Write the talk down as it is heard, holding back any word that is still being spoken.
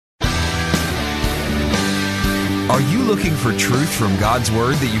Are you looking for truth from God's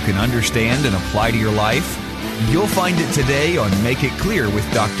Word that you can understand and apply to your life? You'll find it today on Make It Clear with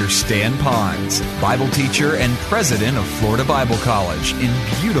Dr. Stan Ponz, Bible teacher and president of Florida Bible College in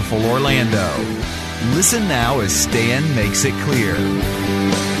beautiful Orlando. Listen now as Stan makes it clear.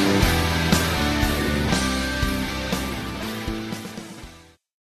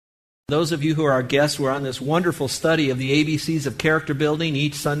 Those of you who are our guests, we're on this wonderful study of the ABCs of character building.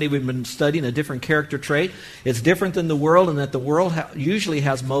 Each Sunday we've been studying a different character trait. It's different than the world in that the world usually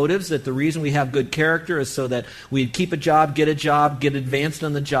has motives, that the reason we have good character is so that we keep a job, get advanced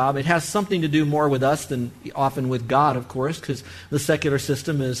on the job. It has something to do more with us than often with God, of course, because the secular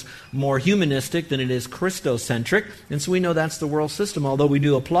system is more humanistic than it is Christocentric. And so we know that's the world system, although we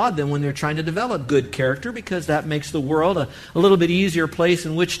do applaud them when they're trying to develop good character because that makes the world a little bit easier place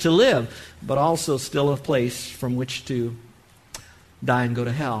in which to live, but also still a place from which to die and go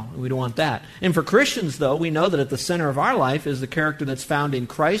to hell. We don't want that. And for Christians, though, we know that at the center of our life is the character that's found in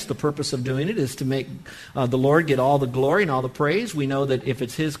Christ. The purpose of doing it is to make the Lord get all the glory and all the praise. We know that if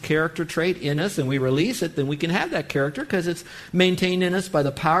it's His character trait in us and we release it, then we can have that character because it's maintained in us by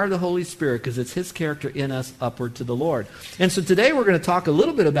the power of the Holy Spirit, because it's His character in us upward to the Lord. And so today we're going to talk a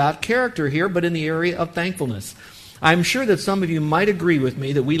little bit about character here, but in the area of thankfulness. I'm sure that some of you might agree with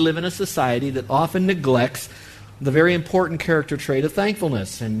me that we live in a society that often neglects the very important character trait of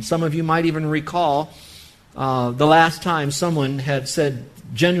thankfulness. And some of you might even recall the last time someone had said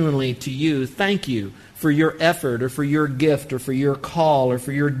genuinely to you, thank you for your effort or for your gift or for your call or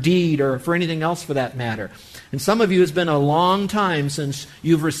for your deed or for anything else for that matter. And some of you, it's been a long time since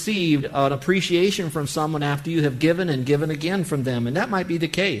you've received an appreciation from someone after you have given and given again from them. And that might be the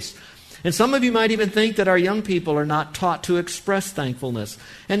case. And some of you might even think that our young people are not taught to express thankfulness.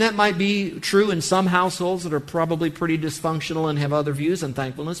 And that might be true in some households that are probably pretty dysfunctional and have other views on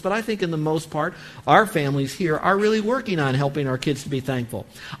thankfulness. But I think in the most part, our families here are really working on helping our kids to be thankful.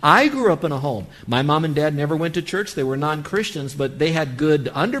 I grew up in a home. My mom and dad never went to church. They were non-Christians, but they had good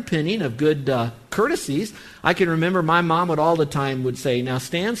underpinning of good courtesies. I can remember my mom would all the time would say, now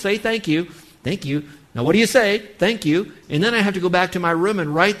Stan, say thank you. Thank you. Now, what do you say? Thank you. And then I have to go back to my room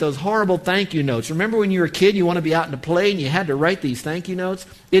and write those horrible thank you notes. Remember when you were a kid, you want to be out and play, and you had to write these thank you notes?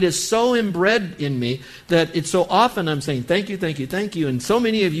 It is so inbred in me that it's so often I'm saying thank you, thank you, thank you. And so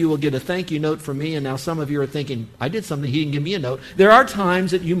many of you will get a thank you note from me, and now some of you are thinking, I did something, he didn't give me a note. There are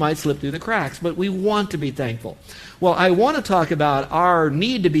times that you might slip through the cracks, but we want to be thankful. Well, I want to talk about our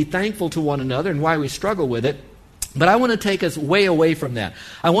need to be thankful to one another and why we struggle with it. But I want to take us way away from that.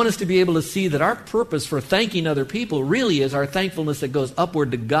 I want us to be able to see that our purpose for thanking other people really is our thankfulness that goes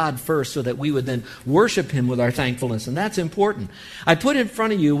upward to God first so that we would then worship Him with our thankfulness. And that's important. I put in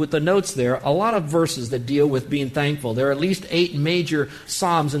front of you with the notes there a lot of verses that deal with being thankful. There are at least 8 major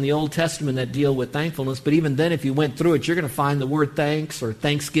Psalms in the Old Testament that deal with thankfulness. But even then, if you went through it, you're going to find the word thanks or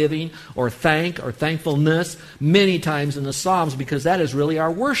thanksgiving or thank or thankfulness many times in the Psalms, because that is really our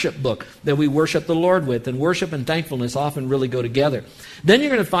worship book that we worship the Lord with. And worship and thankfulness often really go together. Then you're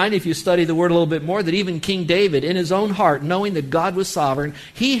going to find, if you study the Word a little bit more, that even King David, in his own heart, knowing that God was sovereign,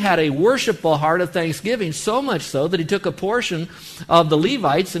 he had a worshipful heart of thanksgiving, so much so that he took a portion of the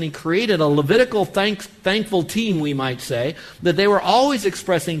Levites and he created a Levitical thankful team, we might say, that they were always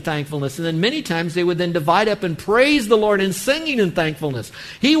expressing thankfulness. And then many times they would then divide up and praise the Lord in singing in thankfulness.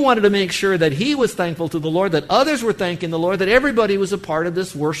 He wanted to make sure that he was thankful to the Lord, that others were thanking the Lord, that everybody was a part of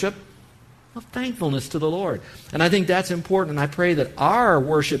this worship of thankfulness to the Lord. And I think that's important. And I pray that our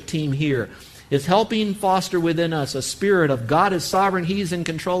worship team here is helping foster within us a spirit of God is sovereign, He's in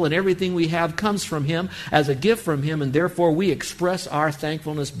control, and everything we have comes from Him as a gift from Him, and therefore we express our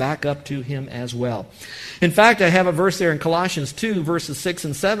thankfulness back up to Him as well. In fact, I have a verse there in Colossians 2, verses 6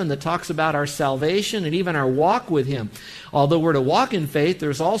 and 7 that talks about our salvation and even our walk with Him. Although we're to walk in faith,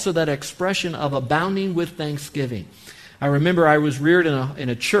 there's also that expression of abounding with thanksgiving. I remember I was reared in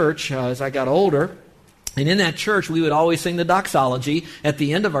a church as I got older, and in that church we would always sing the doxology at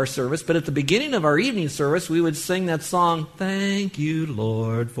the end of our service, but at the beginning of our evening service we would sing that song, Thank you,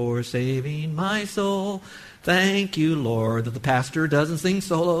 Lord, for saving my soul. Thank you, Lord, that the pastor doesn't sing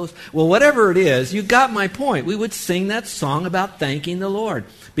solos. Well, whatever it is, you got my point. We would sing that song about thanking the Lord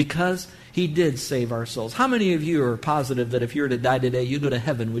because He did save our souls. How many of you are positive that if you were to die today, you'd go to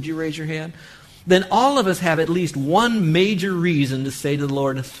heaven? Would you raise your hand? Then all of us have at least one major reason to say to the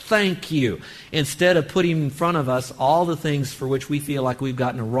Lord, thank you, instead of putting in front of us all the things for which we feel like we've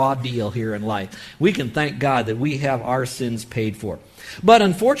gotten a raw deal here in life. We can thank God that we have our sins paid for. But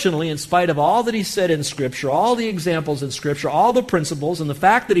unfortunately, in spite of all that He said in Scripture, all the examples in Scripture, all the principles, and the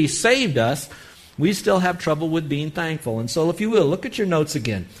fact that He saved us, we still have trouble with being thankful. And so if you will, look at your notes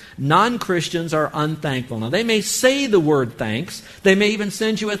again. Non-Christians are unthankful. Now, they may say the word thanks. They may even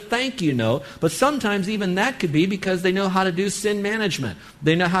send you a thank you note. But sometimes even that could be because they know how to do sin management.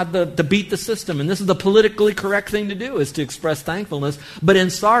 They know how to beat the system. And this is the politically correct thing to do, is to express thankfulness. But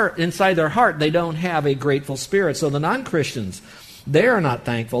inside their heart, they don't have a grateful spirit. So the non-Christians, they are not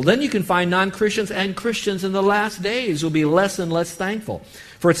thankful. Then you can find non-Christians and Christians in the last days will be less and less thankful.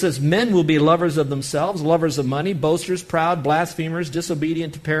 For it says, men will be lovers of themselves, lovers of money, boasters, proud, blasphemers,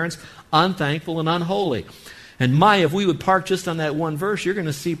 disobedient to parents, unthankful, and unholy. And if we would park just on that one verse, you're going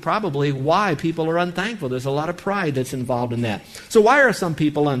to see probably why people are unthankful. There's a lot of pride that's involved in that. So why are some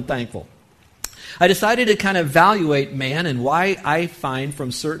people unthankful? I decided to kind of evaluate man and why I find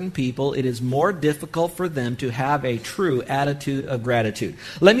from certain people it is more difficult for them to have a true attitude of gratitude.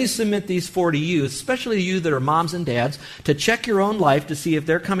 Let me submit these four to you, especially you that are moms and dads, to check your own life to see if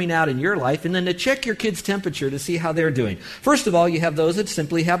they're coming out in your life, and then to check your kids' temperature to see how they're doing. First of all, you have those that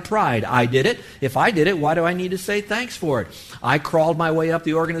simply have pride. I did it. If I did it, why do I need to say thanks for it? I crawled my way up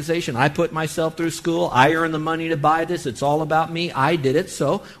the organization. I put myself through school. I earned the money to buy this. It's all about me. I did it,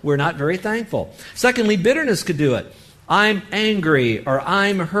 so we're not very thankful. Secondly, bitterness could do it. I'm angry or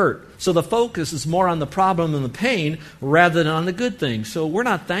I'm hurt. So the focus is more on the problem and the pain rather than on the good things. So we're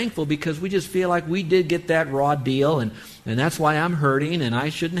not thankful because we just feel like we did get that raw deal and that's why I'm hurting and I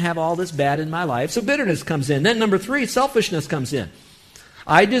shouldn't have all this bad in my life. So bitterness comes in. Then number 3, selfishness comes in.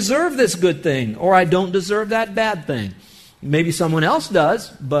 I deserve this good thing or I don't deserve that bad thing. Maybe someone else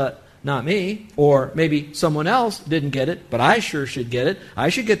does, but not me. Or maybe someone else didn't get it, but I sure should get it. I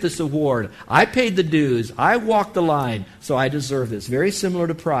should get this award. I paid the dues. I walked the line, so I deserve this. Very similar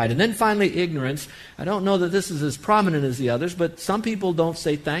to pride. And then finally, ignorance. I don't know that this is as prominent as the others, but some people don't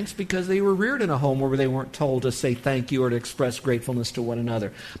say thanks because they were reared in a home where they weren't told to say thank you or to express gratefulness to one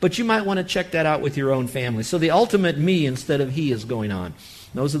another. But you might want to check that out with your own family. So the ultimate me instead of he is going on.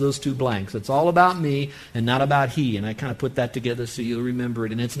 Those are those two blanks. It's all about me and not about he. And I kind of put that together so you'll remember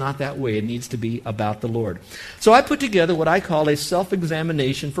it. And it's not that way. It needs to be about the Lord. So I put together what I call a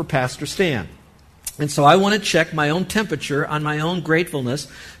self-examination for Pastor Stan. And so I want to check my own temperature on my own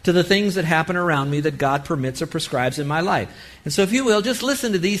gratefulness to the things that happen around me that God permits or prescribes in my life. And so if you will, just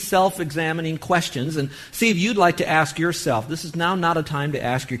listen to these self-examining questions and see if you'd like to ask yourself. This is now not a time to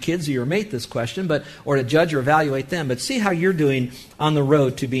ask your kids or your mate this question, or to judge or evaluate them, but see how you're doing on the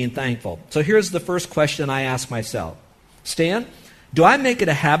road to being thankful. So here's the first question I ask myself. Stan, do I make it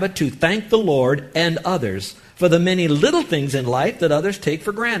a habit to thank the Lord and others for the many little things in life that others take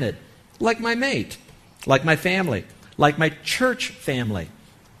for granted? Like my mate, like my family, like my church family,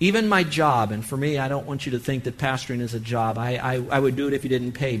 even my job. And for me, I don't want you to think that pastoring is a job. I would do it if you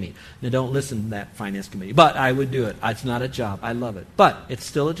didn't pay me. Now, don't listen to that finance committee. But I would do it. It's not a job. I love it. But it's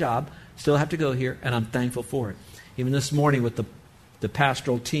still a job. Still have to go here, and I'm thankful for it. Even this morning with the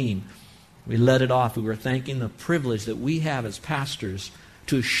pastoral team, we let it off. We were thanking the privilege that we have as pastors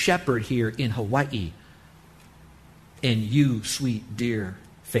to shepherd here in Hawaii. And you, sweet, dear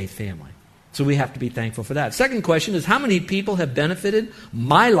faith family. So we have to be thankful for that. Second question is, how many people have benefited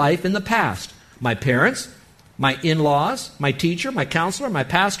my life in the past? My parents, my in-laws, my teacher, my counselor, my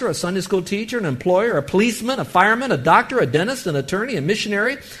pastor, a Sunday school teacher, an employer, a policeman, a fireman, a doctor, a dentist, an attorney, a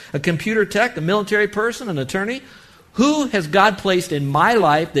missionary, a computer tech, a military person, an attorney. Who has God placed in my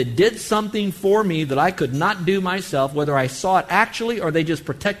life that did something for me that I could not do myself, whether I saw it actually or they just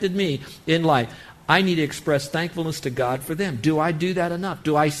protected me in life? I need to express thankfulness to God for them. Do I do that enough?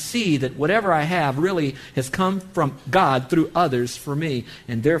 Do I see that whatever I have really has come from God through others for me,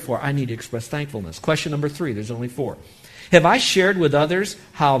 and therefore I need to express thankfulness? Question number 3, there's only 4. Have I shared with others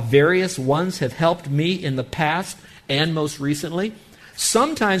how various ones have helped me in the past and most recently?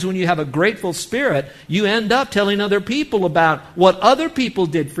 Sometimes when you have a grateful spirit, you end up telling other people about what other people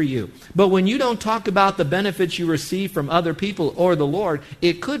did for you. But when you don't talk about the benefits you receive from other people or the Lord,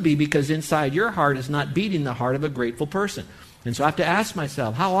 it could be because inside your heart is not beating the heart of a grateful person. And so I have to ask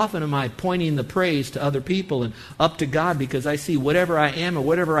myself, how often am I pointing the praise to other people and up to God because I see whatever I am or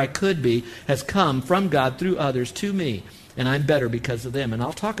whatever I could be has come from God through others to me, and I'm better because of them. And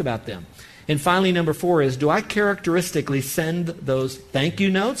I'll talk about them. And finally, number 4 is, do I characteristically send those thank you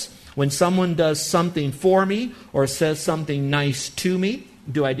notes when someone does something for me or says something nice to me?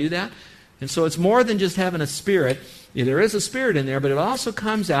 Do I do that? And so it's more than just having a spirit. Yeah, there is a spirit in there, but it also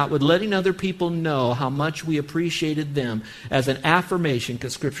comes out with letting other people know how much we appreciated them as an affirmation,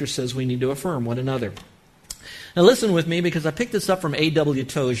 because Scripture says we need to affirm one another. Now listen with me, because I picked this up from A.W.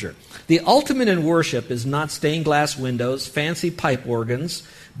 Tozier. The ultimate in worship is not stained glass windows, fancy pipe organs,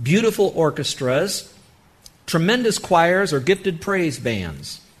 beautiful orchestras, tremendous choirs, or gifted praise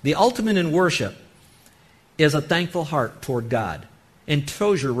bands. The ultimate in worship is a thankful heart toward God. And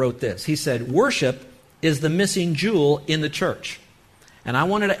Tozer wrote this. He said, worship is the missing jewel in the church. And I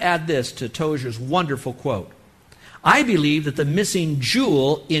wanted to add this to Tozer's wonderful quote. I believe that the missing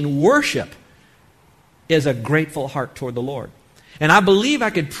jewel in worship is a grateful heart toward the Lord. And I believe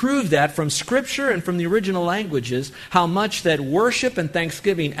I could prove that from Scripture and from the original languages, how much that worship and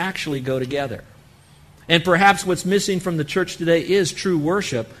thanksgiving actually go together. And perhaps what's missing from the church today is true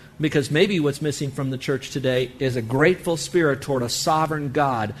worship, because maybe what's missing from the church today is a grateful spirit toward a sovereign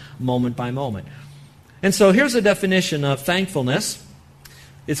God moment by moment. And so here's a definition of thankfulness.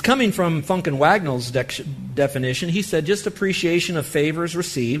 It's coming from Funk and Wagnall's definition. He said, just appreciation of favors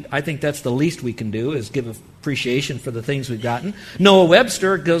received. I think that's the least we can do, is give appreciation for the things we've gotten. Noah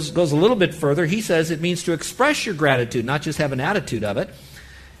Webster goes a little bit further. He says it means to express your gratitude, not just have an attitude of it.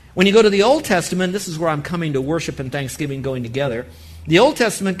 When you go to the Old Testament, this is where I'm coming to worship and thanksgiving going together. The Old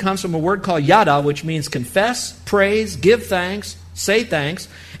Testament comes from a word called yada, which means confess, praise, give thanks, say thanks.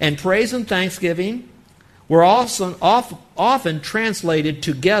 And praise and thanksgiving were also often translated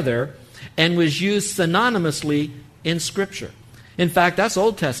together and was used synonymously in Scripture. In fact, that's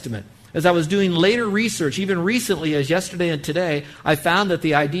Old Testament. As I was doing later research, even recently as yesterday and today, I found that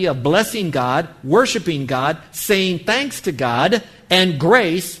the idea of blessing God, worshiping God, saying thanks to God, and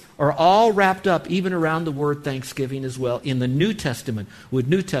grace are all wrapped up even around the word thanksgiving as well in the New Testament, with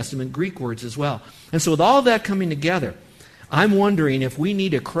New Testament Greek words as well. And so with all that coming together, I'm wondering if we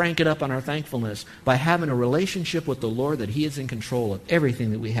need to crank it up on our thankfulness by having a relationship with the Lord that He is in control of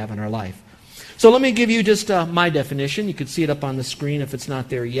everything that we have in our life. So let me give you just my definition. You can see it up on the screen if it's not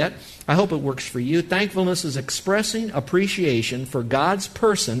there yet. I hope it works for you. Thankfulness is expressing appreciation for God's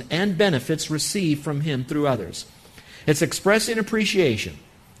person and benefits received from Him through others. It's expressing appreciation.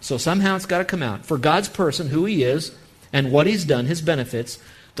 So somehow it's got to come out for God's person, who He is, and what He's done, His benefits,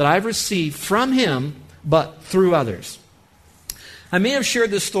 that I've received from Him, but through others. I may have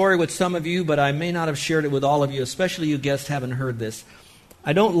shared this story with some of you, but I may not have shared it with all of you, especially you guests haven't heard this.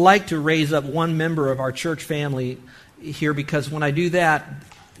 I don't like to raise up one member of our church family here, because when I do that,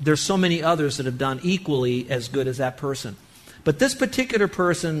 there's so many others that have done equally as good as that person. But this particular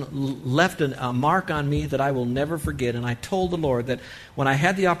person left a mark on me that I will never forget, and I told the Lord that when I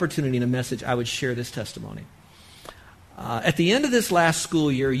had the opportunity in a message, I would share this testimony. At the end of this last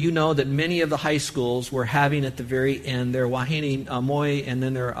school year, you know that many of the high schools were having at the very end their Wahine Moi and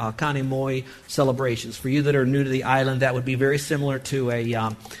then their Kane Moi celebrations. For you that are new to the island, that would be very similar to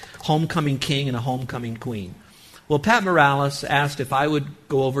a homecoming king and a homecoming queen. Well, Pat Morales asked if I would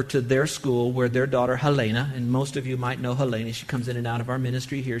go over to their school where their daughter Helena, and most of you might know Helena, she comes in and out of our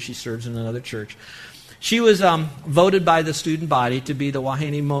ministry here, she serves in another church. She was voted by the student body to be the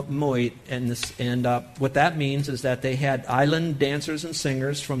Wahine Moi, and what that means is that they had island dancers and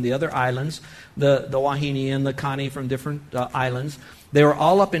singers from the other islands, the Wahine and the Kani from different islands. They were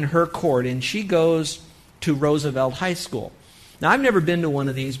all up in her court, and she goes to Roosevelt High School. Now, I've never been to one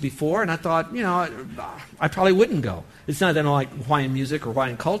of these before, and I thought, I probably wouldn't go. It's not that I don't like Hawaiian music or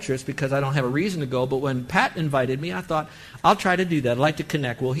Hawaiian culture, it's because I don't have a reason to go. But when Pat invited me, I thought, I'll try to do that. I'd like to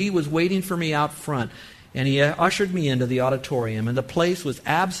connect. Well, he was waiting for me out front, and he ushered me into the auditorium, and the place was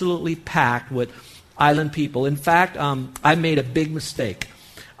absolutely packed with island people. In fact, I made a big mistake.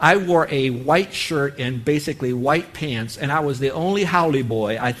 I wore a white shirt and basically white pants, and I was the only haole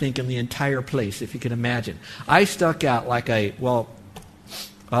boy, I think, in the entire place, if you can imagine. I stuck out like I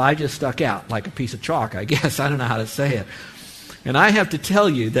just stuck out like a piece of chalk, I guess. I don't know how to say it. And I have to tell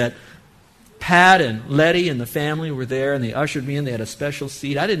you that Pat and Letty and the family were there, and they ushered me in. They had a special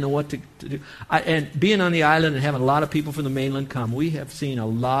seat. I didn't know what to do. And being on the island and having a lot of people from the mainland come, we have seen a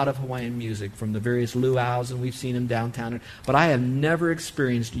lot of Hawaiian music from the various luau's, and we've seen them downtown. But I have never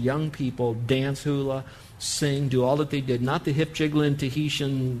experienced young people dance hula, sing, do all that they did. Not the hip jiggling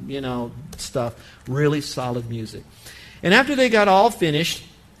Tahitian, stuff. Really solid music. And after they got all finished,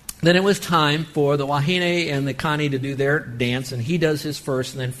 then it was time for the Wahine and the Kani to do their dance, and he does his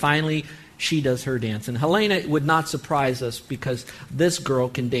first, and then finally she does her dance. And Helena would not surprise us because this girl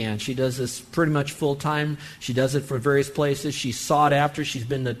can dance. She does this pretty much full time. She does it for various places. She's sought after. She's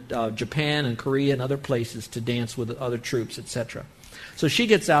been to Japan and Korea and other places to dance with other troops, etc. So she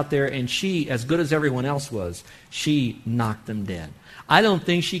gets out there, and she, as good as everyone else was, she knocked them dead. I don't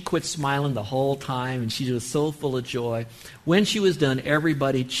think she quit smiling the whole time, and she was so full of joy. When she was done,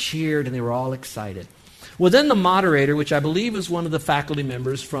 everybody cheered, and they were all excited. Well, then the moderator, which I believe is one of the faculty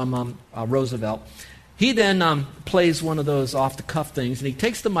members from Roosevelt, he then plays one of those off-the-cuff things, and he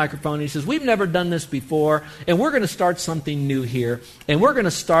takes the microphone, and he says, we've never done this before, and we're going to start something new here, and we're going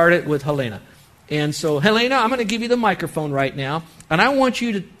to start it with Helena. And so, Helena, I'm going to give you the microphone right now. And I want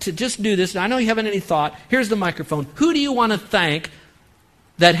you to just do this. And I know you haven't any thought. Here's the microphone. Who do you want to thank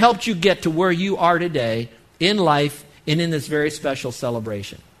that helped you get to where you are today in life and in this very special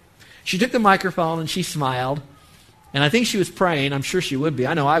celebration? She took the microphone and she smiled. And I think she was praying. I'm sure she would be.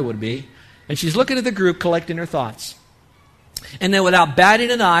 I know I would be. And she's looking at the group, collecting her thoughts. And then without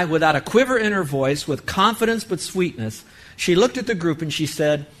batting an eye, without a quiver in her voice, with confidence but sweetness, she looked at the group and she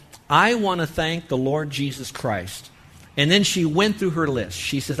said, I want to thank the Lord Jesus Christ. And then she went through her list.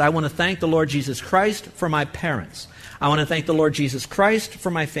 She says, I want to thank the Lord Jesus Christ for my parents. I want to thank the Lord Jesus Christ for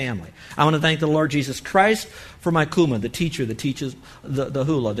my family. I want to thank the Lord Jesus Christ for my kuma, the teacher that teaches the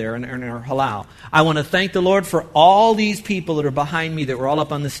hula there in our halau. I want to thank the Lord for all these people that are behind me that were all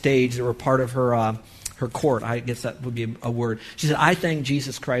up on the stage that were part of her court. I guess that would be a word. She said, I thank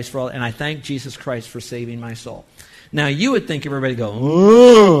Jesus Christ for all, and I thank Jesus Christ for saving my soul. Now, you would think everybody go,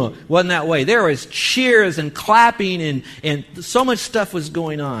 oh, wasn't that way. There was cheers and clapping and so much stuff was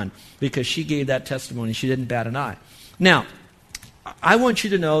going on because she gave that testimony. She didn't bat an eye. Now, I want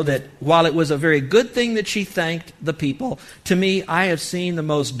you to know that while it was a very good thing that she thanked the people, to me, I have seen the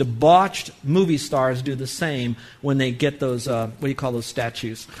most debauched movie stars do the same when they get those, what do you call those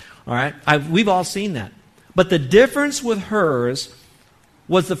statues? All right? We've all seen that. But the difference with hers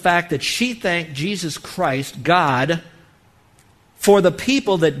was the fact that she thanked Jesus Christ, God, for the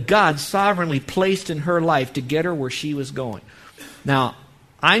people that God sovereignly placed in her life to get her where she was going. Now,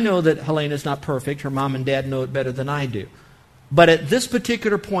 I know that Helena's not perfect. Her mom and dad know it better than I do. But at this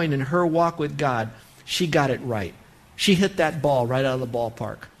particular point in her walk with God, she got it right. She hit that ball right out of the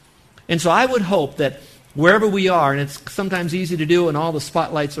ballpark. And so I would hope that wherever we are, and it's sometimes easy to do when all the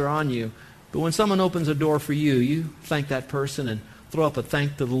spotlights are on you, but when someone opens a door for you, you thank that person and throw up a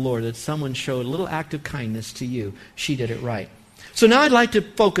thank to the Lord that someone showed a little act of kindness to you. She did it right. So now I'd like to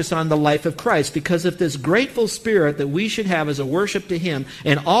focus on the life of Christ, because of this grateful spirit that we should have as a worship to Him,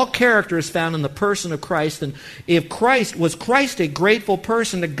 and all character is found in the person of Christ. And if was Christ a grateful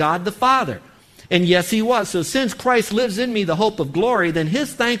person to God the Father? And yes, He was. So since Christ lives in me, the hope of glory, then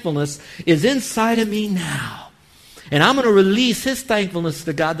His thankfulness is inside of me now. And I'm going to release His thankfulness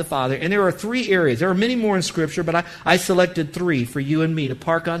to God the Father. And there are 3 areas. There are many more in Scripture, but I selected 3 for you and me to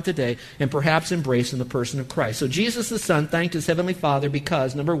park on today and perhaps embrace in the person of Christ. So Jesus the Son thanked His Heavenly Father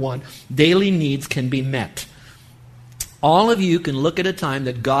because, number 1, daily needs can be met. All of you can look at a time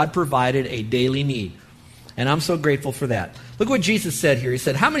that God provided a daily need. And I'm so grateful for that. Look what Jesus said here. He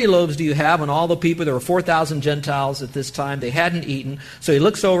said, how many loaves do you have? And all the people, there were 4,000 Gentiles at this time. They hadn't eaten. So He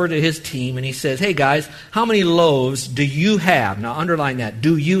looks over to His team and He says, hey guys, how many loaves do you have? Now underline that,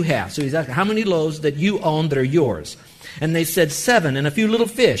 do you have? So He's asking, how many loaves that you own that are yours? And they said 7 and a few little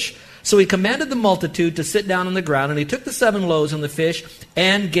fish. So He commanded the multitude to sit down on the ground, and He took the 7 loaves and the fish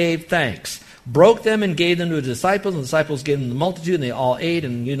and gave thanks. Broke them and gave them to His disciples, and the disciples gave them to the multitude, and they all ate,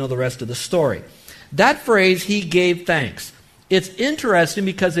 and you know the rest of the story. That phrase, He gave thanks. It's interesting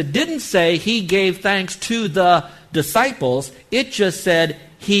because it didn't say He gave thanks to the disciples. It just said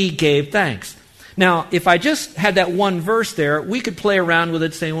He gave thanks. Now, if I just had that one verse there, we could play around with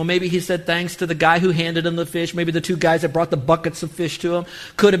it saying, well, maybe He said thanks to the guy who handed him the fish. Maybe the 2 guys that brought the buckets of fish to him.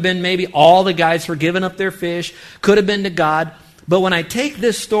 Could have been maybe all the guys for giving up their fish. Could have been to God. But when I take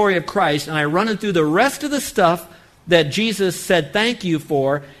this story of Christ and I run it through the rest of the stuff that Jesus said thank you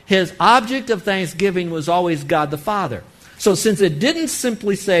for, His object of thanksgiving was always God the Father. So since it didn't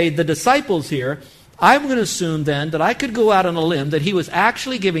simply say the disciples here, I'm going to assume then that I could go out on a limb that He was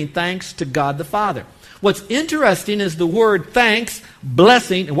actually giving thanks to God the Father. What's interesting is the word thanks,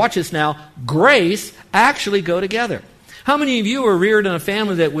 blessing, and watch this now, grace actually go together. How many of you were reared in a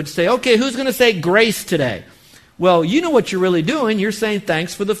family that would say, okay, who's going to say grace today? Well, you know what you're really doing. You're saying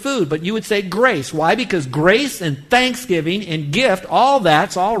thanks for the food, but you would say grace. Why? Because grace and thanksgiving and gift, all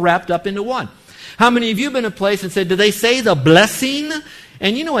that's all wrapped up into one. How many of you have been in a place and said, did they say the blessing?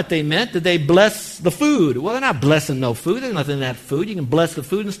 And you know what they meant. Did they bless the food? Well, they're not blessing no food. There's nothing in that food. You can bless the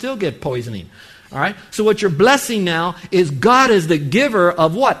food and still get poisoning. All right? So what you're blessing now is God is the giver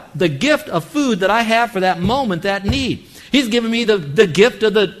of what? The gift of food that I have for that moment, that need. He's given me the gift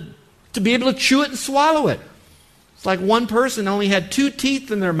of to be able to chew it and swallow it. It's like one person only had 2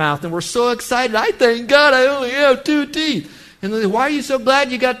 teeth in their mouth and we're so excited. I thank God I only have 2 teeth. And they say, why are you so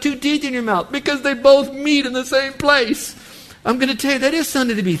glad you got 2 teeth in your mouth? Because they both meet in the same place. I'm going to tell you, that is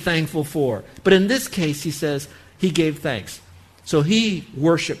something to be thankful for. But in this case, He says He gave thanks. So he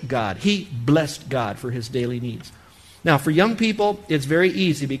worshiped God. He blessed God for his daily needs. Now, for young people, it's very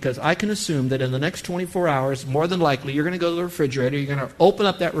easy because I can assume that in the next 24 hours, more than likely, you're going to go to the refrigerator, you're going to open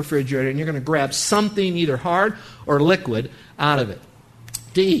up that refrigerator, and you're going to grab something either hard or liquid out of it.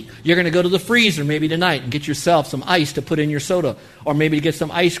 to eat. You're going to go to the freezer maybe tonight and get yourself some ice to put in your soda, or maybe to get some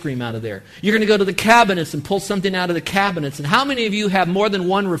ice cream out of there. You're going to go to the cabinets and pull something out of the cabinets. And how many of you have more than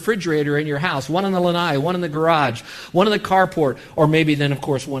one refrigerator in your house? One in the lanai, one in the garage, one in the carport, or maybe then, of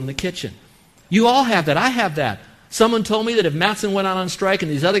course, one in the kitchen. You all have that. I have that. Someone told me that if Matson went out on strike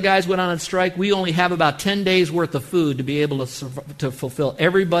and these other guys went out on strike, we only have about 10 days worth of food to be able to fulfill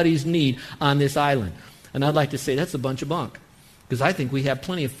everybody's need on this island. And I'd like to say that's a bunch of bunk. Because I think we have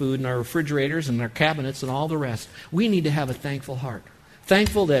plenty of food in our refrigerators and our cabinets and all the rest. We need to have a thankful heart.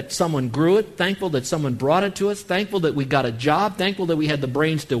 Thankful that someone grew it. Thankful that someone brought it to us. Thankful that we got a job. Thankful that we had the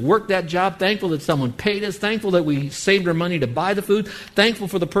brains to work that job. Thankful that someone paid us. Thankful that we saved our money to buy the food. Thankful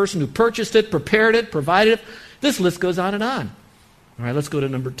for the person who purchased it, prepared it, provided it. This list goes on and on. All right, let's go to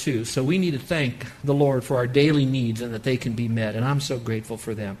number 2. So we need to thank the Lord for our daily needs and that they can be met. And I'm so grateful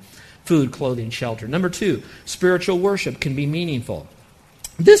for them. Food, clothing, shelter. Number 2, spiritual worship can be meaningful.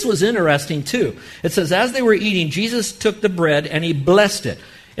 This was interesting too. It says, as they were eating, Jesus took the bread and he blessed it.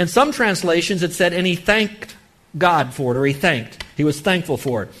 In some translations it said, and he thanked God for it, or he thanked. He was thankful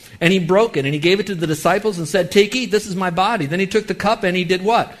for it. And he broke it and he gave it to the disciples and said, take, eat, this is my body. Then he took the cup and he did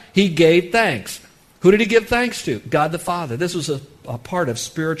what? He gave thanks. Who did he give thanks to? God the Father. This was a part of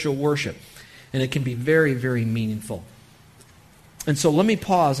spiritual worship. And it can be very, very meaningful. And so let me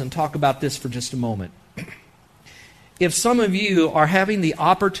pause and talk about this for just a moment. If some of you are having the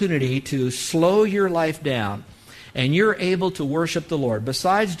opportunity to slow your life down and you're able to worship the Lord,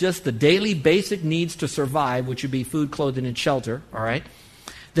 besides just the daily basic needs to survive, which would be food, clothing, and shelter, all right,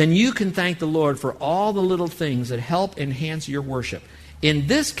 then you can thank the Lord for all the little things that help enhance your worship. In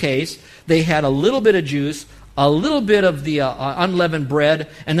this case, they had a little bit of juice, a little bit of the unleavened bread,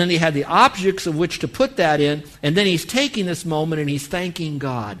 and then he had the objects of which to put that in, and then he's taking this moment and he's thanking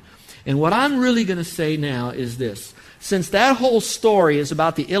God. And what I'm really going to say now is this. Since that whole story is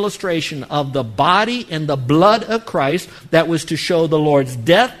about the illustration of the body and the blood of Christ that was to show the Lord's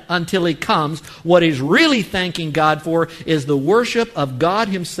death until he comes, what he's really thanking God for is the worship of God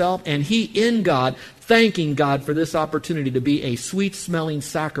himself and he in God, thanking God for this opportunity to be a sweet-smelling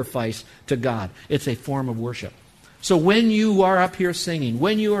sacrifice to God. It's a form of worship. So when you are up here singing,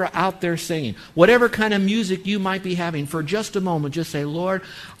 when you are out there singing, whatever kind of music you might be having, for just a moment, just say, Lord,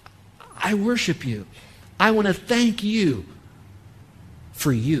 I worship you. I want to thank you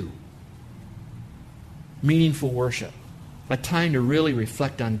for you. Meaningful worship. A time to really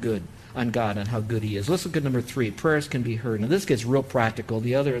reflect on God and how good he is. Let's look at number 3. Prayers can be heard. Now this gets real practical.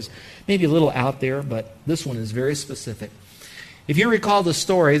 The other is maybe a little out there, but this one is very specific. If you recall the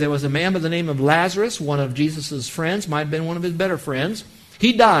story, there was a man by the name of Lazarus, one of Jesus' friends, might have been one of his better friends.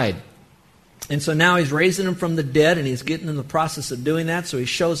 He died. And so now he's raising him from the dead, and he's getting in the process of doing that. So he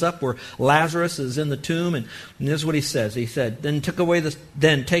shows up where Lazarus is in the tomb, and this is what he says. He said, Then they took away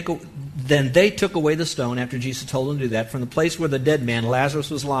the stone after Jesus told them to do that from the place where the dead man, Lazarus,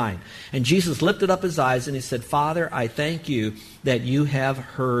 was lying. And Jesus lifted up his eyes and he said, Father, I thank you that you have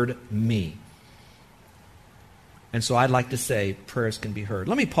heard me. And so I'd like to say prayers can be heard.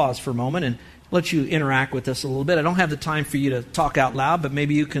 Let me pause for a moment and let you interact with this a little bit. I don't have the time for you to talk out loud, but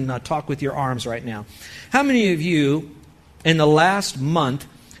maybe you can talk with your arms right now. How many of you in the last month,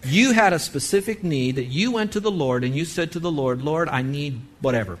 you had a specific need that you went to the Lord and you said to the Lord, Lord, I need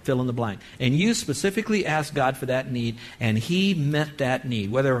whatever, fill in the blank. And you specifically asked God for that need, and he met that need,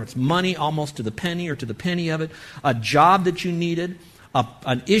 whether it's money almost to the penny or to the penny of it, a job that you needed,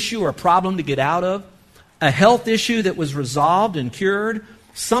 an issue or a problem to get out of, a health issue that was resolved and cured,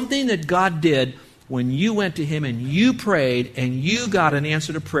 something that God did when you went to him and you prayed and you got an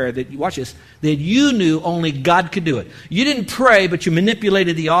answer to prayer that, watch this, that you knew only God could do it. You didn't pray, but you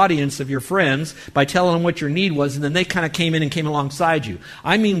manipulated the audience of your friends by telling them what your need was, and then they kind of came in and came alongside you.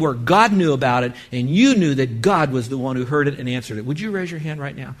 I mean where God knew about it and you knew that God was the one who heard it and answered it. Would you raise your hand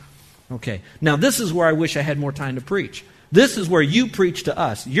right now? Okay. Now this is where I wish I had more time to preach. This is where you preach to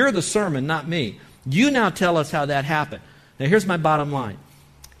us. You're the sermon, not me. You now tell us how that happened. Now here's my bottom line.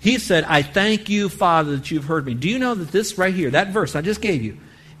 He said, I thank you, Father, that you've heard me. Do you know that this right here, that verse I just gave you,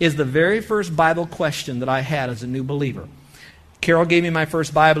 is the very first Bible question that I had as a new believer? Carol gave me my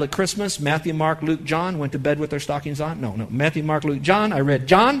first Bible at Christmas. Matthew, Mark, Luke, John. Went to bed with their stockings on. No. Matthew, Mark, Luke, John. I read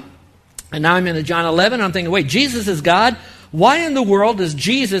John. And now I'm into John 11. I'm thinking, wait, Jesus is God. Why in the world does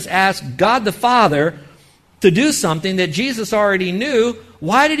Jesus ask God the Father to do something that Jesus already knew?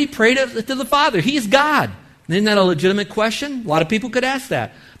 Why did he pray to the Father? He's God. Isn't that a legitimate question? A lot of people could ask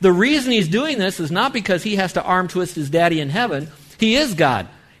that. The reason he's doing this is not because he has to arm twist his daddy in heaven. He is God.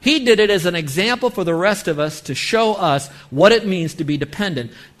 He did it as an example for the rest of us to show us what it means to be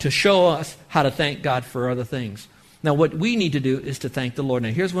dependent, to show us how to thank God for other things. Now, what we need to do is to thank the Lord. Now,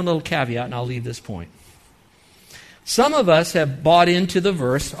 here's one little caveat, and I'll leave this point. Some of us have bought into the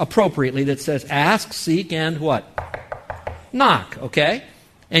verse appropriately that says, ask, seek, and what? Knock, okay?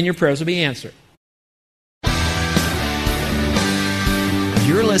 And your prayers will be answered.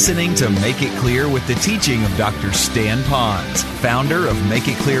 You're listening to Make It Clear with the teaching of Dr. Stan Ponz, founder of Make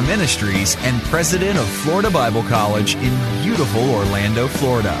It Clear Ministries and president of Florida Bible College in beautiful Orlando,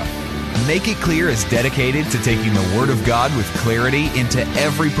 Florida. Make It Clear is dedicated to taking the Word of God with clarity into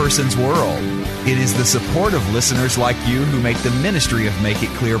every person's world. It is the support of listeners like you who make the ministry of Make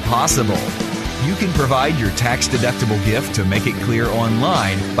It Clear possible. You can provide your tax-deductible gift to Make It Clear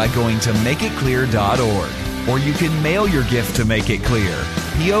online by going to makeitclear.org. Or you can mail your gift to Make It Clear,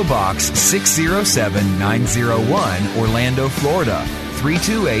 P.O. Box 607901, Orlando, Florida,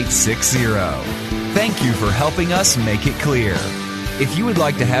 32860. Thank you for helping us make it clear. If you would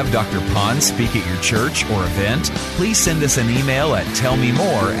like to have Dr. Ponz speak at your church or event, please send us an email at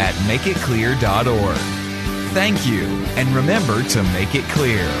tellmemore@makeitclear.org. Thank you, and remember to make it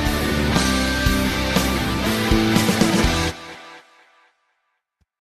clear.